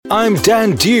I'm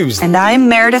Dan Dews. And I'm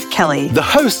Meredith Kelly, the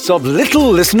hosts of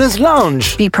Little Listeners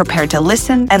Lounge. Be prepared to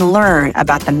listen and learn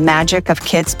about the magic of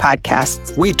kids'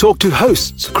 podcasts. We talk to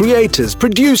hosts, creators,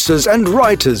 producers, and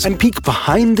writers and peek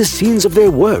behind the scenes of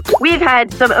their work. We've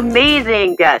had some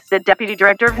amazing guests. The Deputy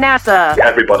Director of NASA.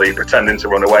 Everybody pretending to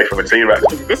run away from a T-Rex.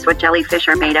 Is this what jellyfish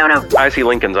are made out of? I see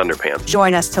Lincoln's underpants.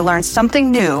 Join us to learn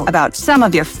something new about some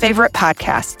of your favorite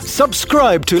podcasts.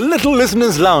 Subscribe to Little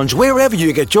Listeners Lounge wherever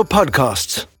you get your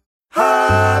podcasts.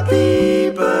 Happy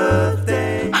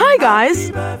birthday. Hi guys!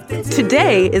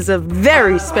 Today is a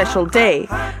very special day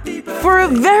for a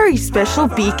very special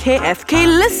BKFK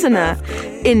listener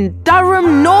in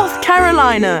Durham, North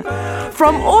Carolina.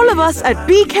 From all of us at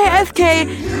BKFK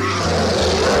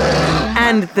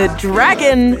and the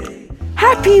Dragon,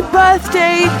 happy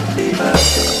birthday,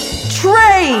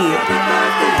 Trey!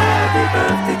 Happy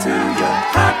birthday to you.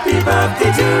 Happy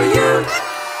birthday to you.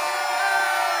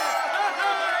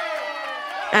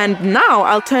 And now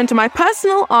I'll turn to my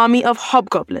personal army of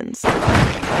hobgoblins.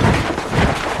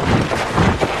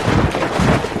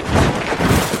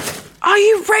 Are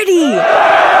you ready?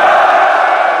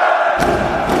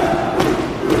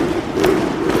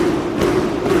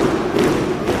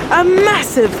 A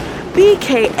massive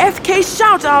BKFK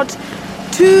shout out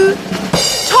to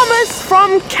Thomas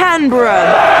from Canberra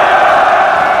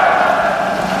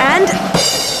and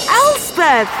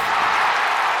Elspeth.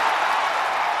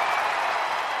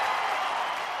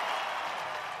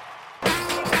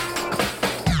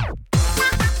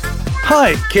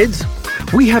 Hi, kids.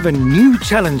 We have a new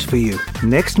challenge for you.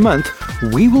 Next month,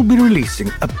 we will be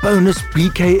releasing a bonus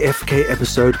BKFK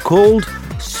episode called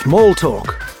Small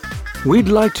Talk. We'd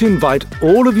like to invite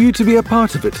all of you to be a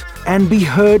part of it and be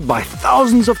heard by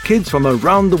thousands of kids from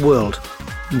around the world.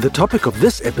 The topic of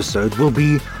this episode will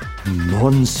be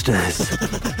monsters.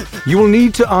 You will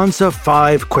need to answer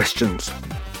 5 questions.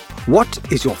 What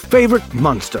is your favorite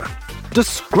monster?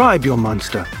 Describe your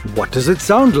monster. What does it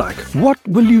sound like? What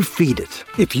will you feed it?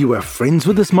 If you were friends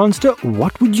with this monster,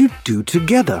 what would you do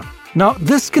together? Now,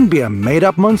 this can be a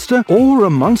made-up monster or a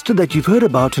monster that you've heard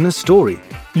about in a story.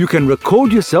 You can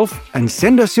record yourself and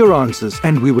send us your answers,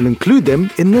 and we will include them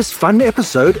in this fun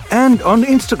episode and on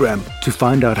Instagram. To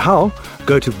find out how,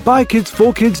 go to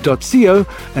bykids4kids.co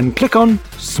and click on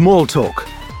Small Talk.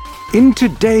 In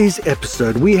today's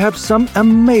episode, we have some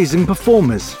amazing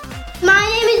performers. My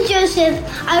name is Joseph.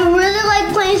 I really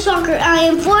like playing soccer. I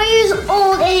am 4 years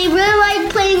old and I really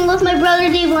like playing with my brother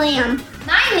Dave William.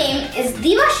 My name is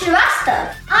Diva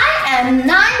Shrivastava. I am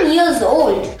 9 years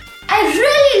old. I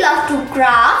really love to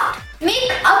craft,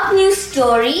 make up new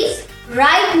stories,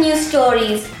 write new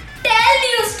stories, tell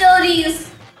new stories.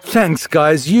 Thanks,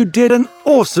 guys. You did an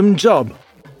awesome job.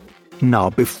 Now,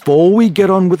 before we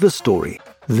get on with the story,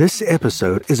 this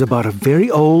episode is about a very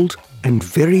old and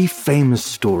very famous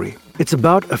story. It's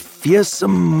about a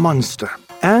fearsome monster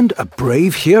and a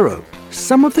brave hero.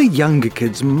 Some of the younger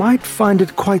kids might find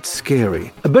it quite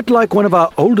scary, a bit like one of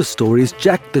our older stories,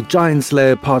 Jack the Giant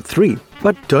Slayer Part 3.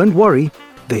 But don't worry,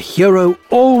 the hero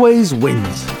always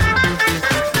wins.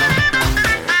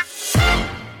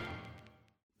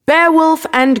 Beowulf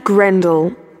and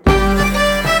Grendel.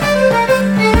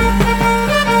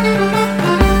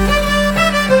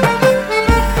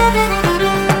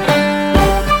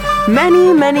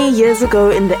 Many, many years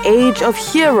ago in the age of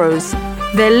heroes,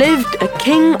 there lived a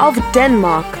king of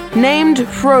Denmark named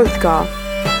Hrothgar.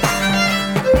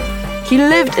 He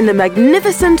lived in a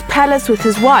magnificent palace with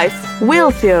his wife,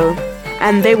 Wealhtheow,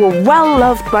 and they were well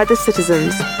loved by the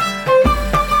citizens.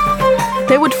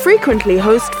 They would frequently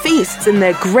host feasts in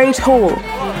their great hall.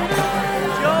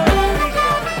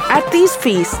 At these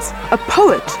feasts, a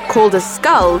poet called a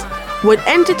skald would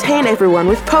entertain everyone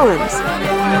with poems.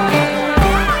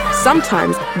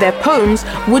 Sometimes their poems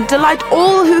would delight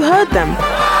all who heard them.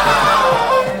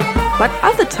 But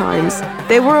other times,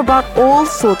 they were about all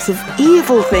sorts of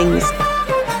evil things.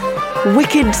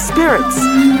 Wicked spirits,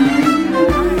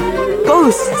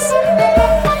 ghosts,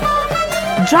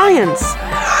 giants,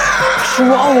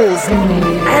 trolls,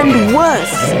 and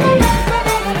worse.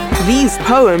 These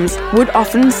poems would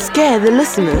often scare the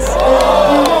listeners.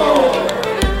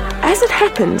 As it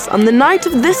happens, on the night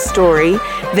of this story,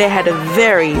 they had a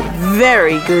very,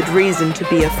 very good reason to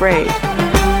be afraid.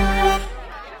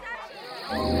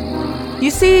 You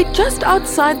see, just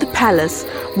outside the palace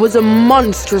was a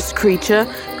monstrous creature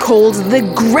called the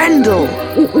Grendel.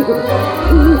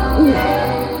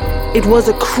 It was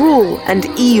a cruel and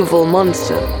evil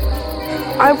monster.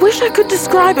 I wish I could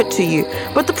describe it to you,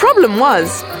 but the problem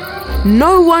was,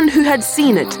 no one who had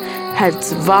seen it had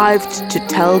survived to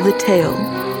tell the tale.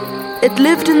 It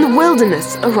lived in the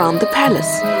wilderness around the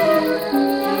palace.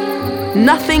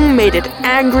 Nothing made it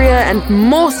angrier and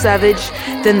more savage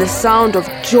than the sound of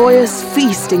joyous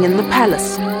feasting in the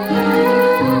palace.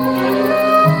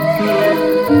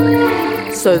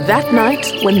 So that night,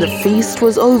 when the feast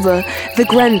was over, the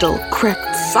Grendel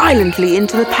crept silently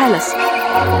into the palace.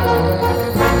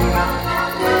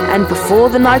 And before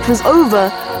the night was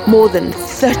over, more than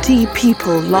 30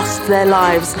 people lost their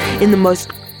lives in the most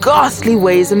ghastly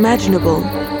ways imaginable.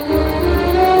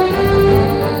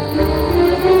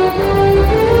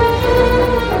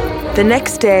 The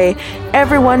next day,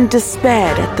 everyone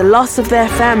despaired at the loss of their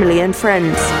family and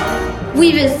friends.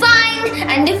 We will find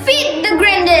and defeat the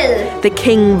Grendel, the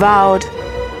king vowed.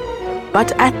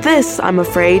 But at this, I'm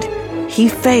afraid, he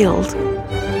failed.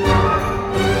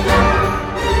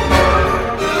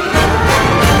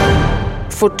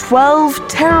 For 12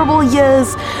 terrible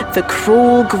years, the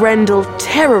cruel Grendel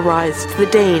terrorized the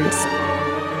Danes.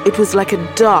 It was like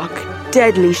a dark,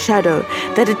 deadly shadow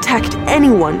that attacked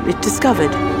anyone it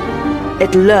discovered.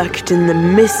 It lurked in the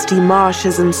misty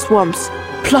marshes and swamps,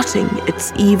 plotting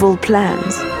its evil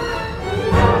plans.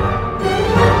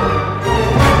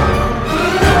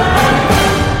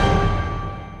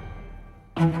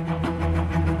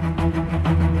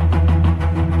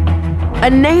 A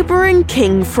neighboring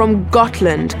king from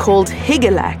Gotland called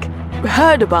Hygelac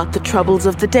heard about the troubles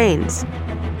of the Danes.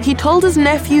 He told his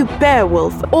nephew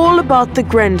Beowulf all about the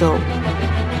Grendel.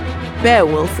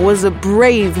 Beowulf was a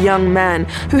brave young man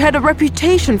who had a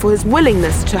reputation for his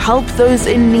willingness to help those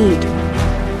in need.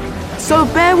 So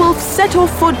Beowulf set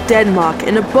off for Denmark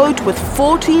in a boat with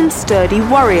 14 sturdy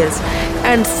warriors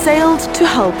and sailed to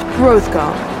help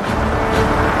Hrothgar.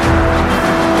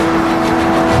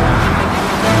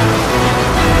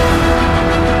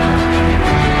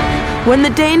 When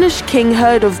the Danish king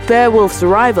heard of Beowulf's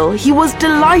arrival, he was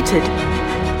delighted.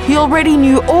 He already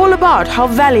knew all about how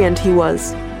valiant he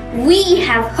was. We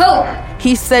have hope,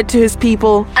 he said to his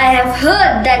people. I have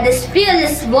heard that this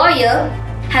fearless warrior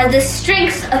has the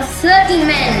strength of 30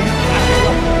 men.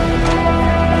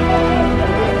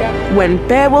 When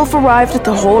Beowulf arrived at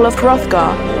the hall of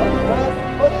Hrothgar,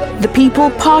 the people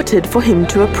parted for him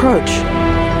to approach.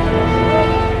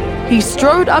 He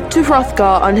strode up to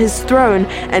Hrothgar on his throne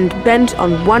and bent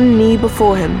on one knee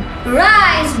before him.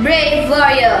 Rise, brave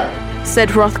warrior, said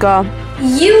Hrothgar.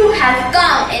 You have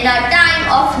come in a time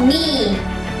of need.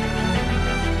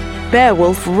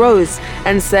 Beowulf rose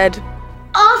and said,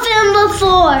 Often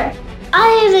before, I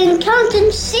have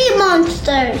encountered sea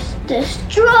monsters,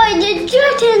 destroyed the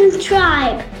Jotun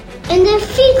tribe, and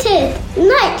defeated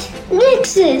Knight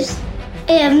Nixes.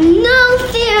 I have no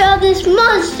fear of this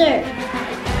monster.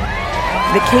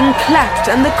 The king clapped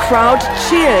and the crowd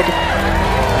cheered.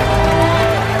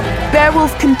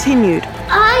 Beowulf continued,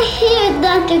 I hear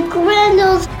that the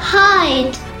Grendel's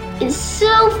hide is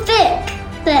so thick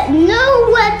that no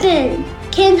weapon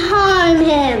can harm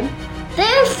him.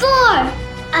 Therefore,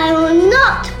 I will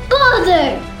not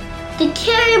bother to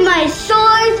carry my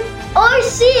sword or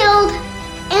shield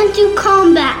into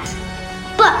combat,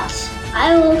 but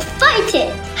I will fight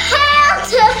it hand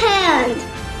to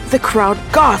hand. The crowd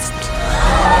gasped.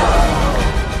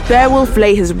 Beowulf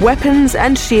lay his weapons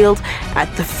and shield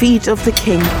at the feet of the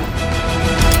king.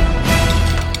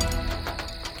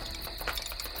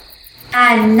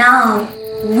 And now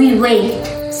we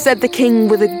wait, said the king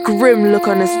with a grim look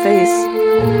on his face.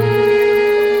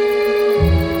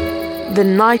 The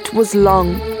night was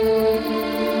long.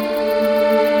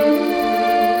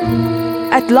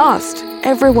 At last,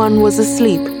 everyone was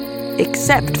asleep,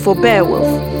 except for Beowulf.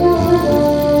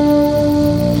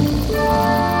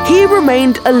 He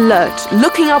remained alert,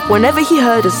 looking up whenever he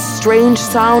heard a strange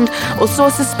sound or saw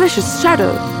a suspicious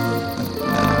shadow.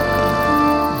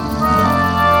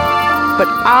 But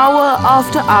hour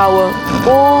after hour,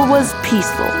 all was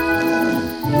peaceful.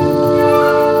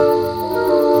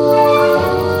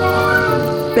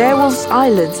 Beowulf's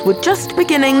eyelids were just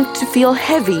beginning to feel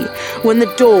heavy when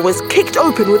the door was kicked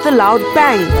open with a loud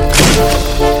bang.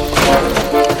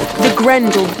 The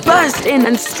Grendel burst in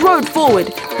and strode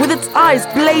forward, with its eyes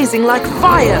blazing like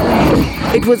fire.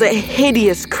 It was a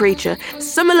hideous creature,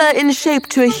 similar in shape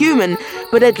to a human,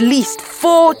 but at least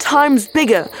 4 times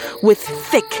bigger, with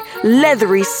thick,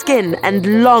 leathery skin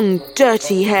and long,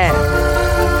 dirty hair.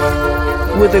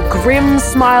 With a grim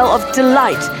smile of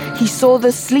delight, he saw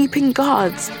the sleeping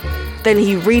guards. Then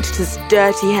he reached his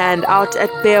dirty hand out at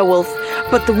Beowulf,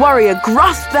 but the warrior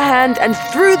grasped the hand and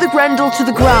threw the Grendel to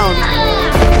the ground.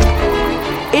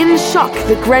 In shock,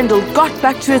 the Grendel got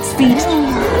back to its feet,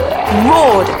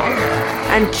 roared,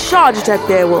 and charged at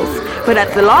Beowulf. But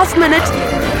at the last minute,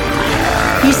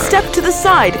 he stepped to the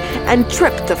side and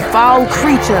tripped the foul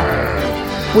creature.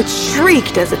 which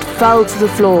shrieked as it fell to the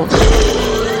floor.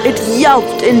 It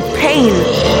yelped in pain.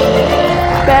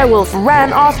 Beowulf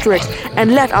ran after it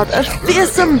and let out a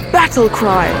fearsome battle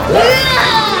cry.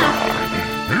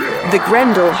 The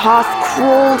Grendel half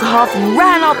crawled, half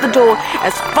ran out the door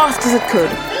as fast as it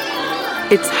could.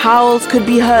 Its howls could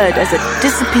be heard as it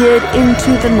disappeared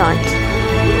into the night.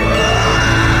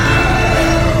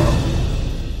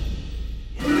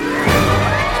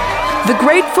 The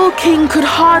grateful king could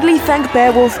hardly thank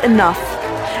Beowulf enough.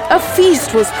 A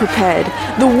feast was prepared.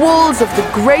 The walls of the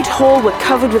great hall were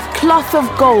covered with cloth of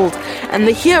gold, and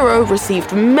the hero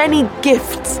received many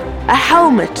gifts: a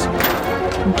helmet,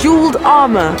 jeweled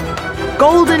armor,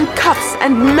 golden cups,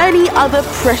 and many other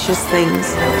precious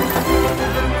things.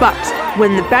 But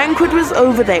when the banquet was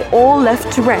over, they all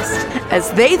left to rest,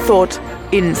 as they thought,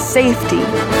 in safety.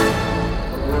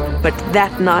 But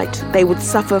that night they would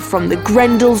suffer from the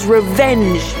Grendel's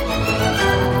revenge.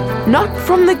 Not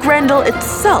from the Grendel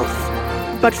itself,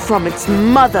 but from its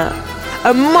mother,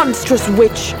 a monstrous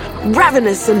witch,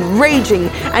 ravenous and raging,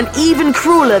 and even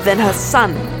crueler than her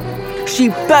son. She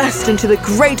burst into the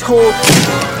great hall,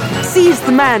 seized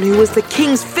the man who was the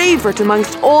king's favorite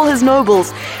amongst all his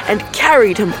nobles, and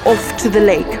carried him off to the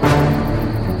lake.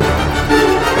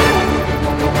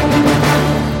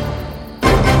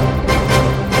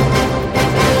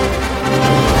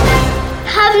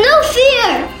 Have no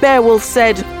fear, Beowulf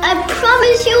said. I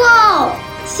promise you all,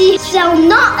 she shall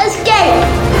not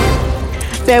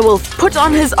escape. Beowulf put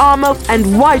on his armor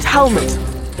and white helmet.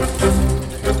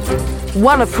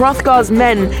 One of Hrothgar's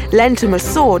men lent him a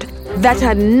sword that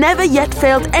had never yet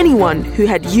failed anyone who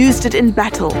had used it in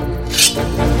battle.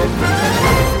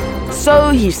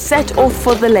 So he set off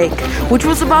for the lake, which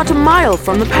was about a mile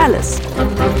from the palace.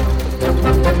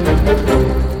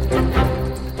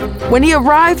 When he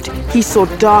arrived, he saw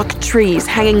dark trees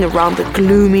hanging around the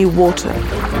gloomy water.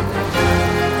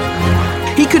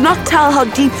 He could not tell how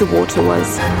deep the water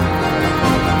was.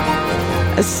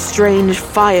 A strange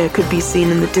fire could be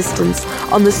seen in the distance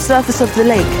on the surface of the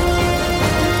lake.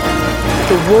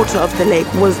 The water of the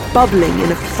lake was bubbling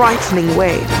in a frightening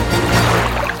way.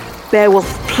 Beowulf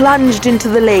plunged into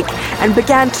the lake and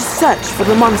began to search for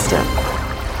the monster.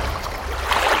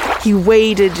 He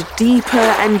waded deeper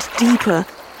and deeper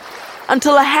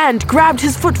until a hand grabbed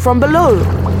his foot from below.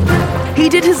 He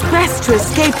did his best to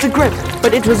escape the grip,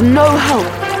 but it was no help.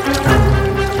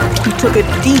 He took a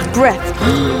deep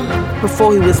breath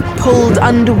before he was pulled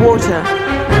underwater.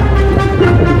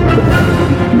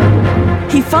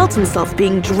 He felt himself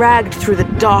being dragged through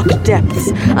the dark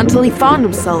depths until he found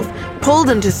himself pulled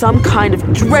into some kind of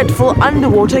dreadful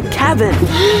underwater cavern.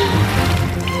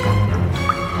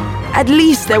 At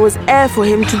least there was air for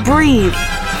him to breathe.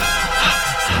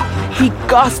 He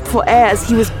gasped for air as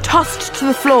he was tossed to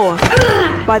the floor.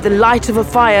 By the light of a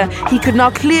fire, he could now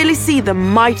clearly see the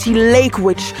mighty lake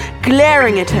witch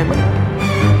glaring at him.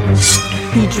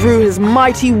 He drew his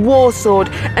mighty war sword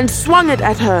and swung it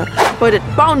at her, but it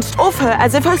bounced off her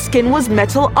as if her skin was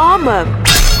metal armor.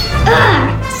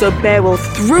 So Beowulf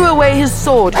threw away his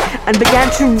sword and began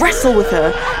to wrestle with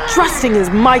her, trusting his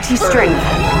mighty strength.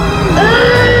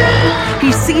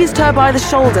 He seized her by the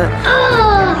shoulder,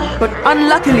 but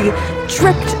unluckily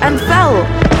tripped and fell.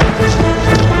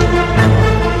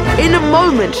 In a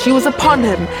moment, she was upon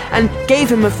him and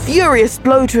gave him a furious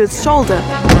blow to his shoulder.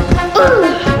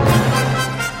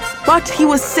 But he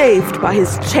was saved by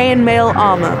his chainmail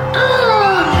armor.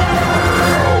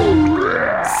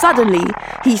 Suddenly,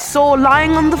 he saw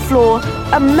lying on the floor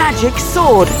a magic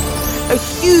sword, a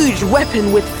huge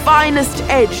weapon with finest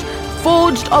edge,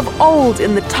 forged of old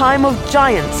in the time of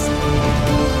giants.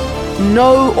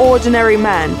 No ordinary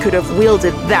man could have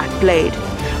wielded that blade,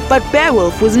 but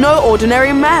Beowulf was no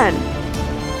ordinary man.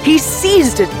 He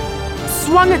seized it,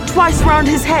 swung it twice round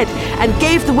his head, and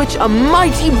gave the witch a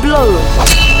mighty blow.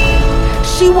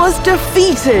 She was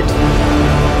defeated.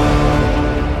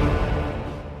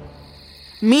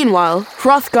 Meanwhile,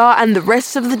 Hrothgar and the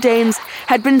rest of the Danes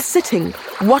had been sitting,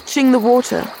 watching the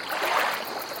water.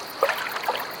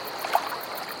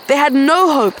 They had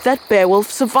no hope that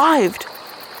Beowulf survived.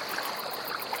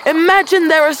 Imagine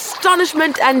their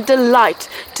astonishment and delight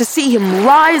to see him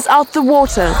rise out the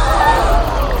water.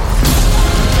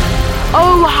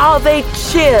 Oh, how they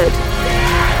cheered!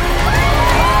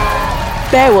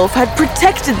 Beowulf had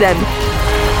protected them.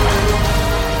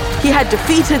 He had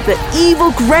defeated the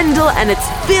evil Grendel and its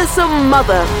fearsome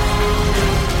mother.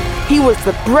 He was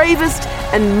the bravest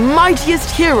and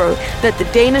mightiest hero that the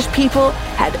Danish people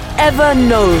had ever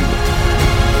known.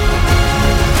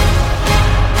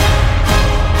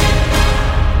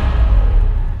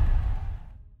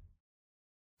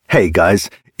 Hey guys,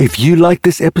 If you like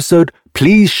this episode,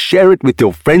 please share it with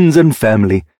your friends and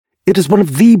family. It is one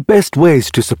of the best ways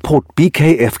to support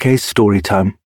BKFK Storytime.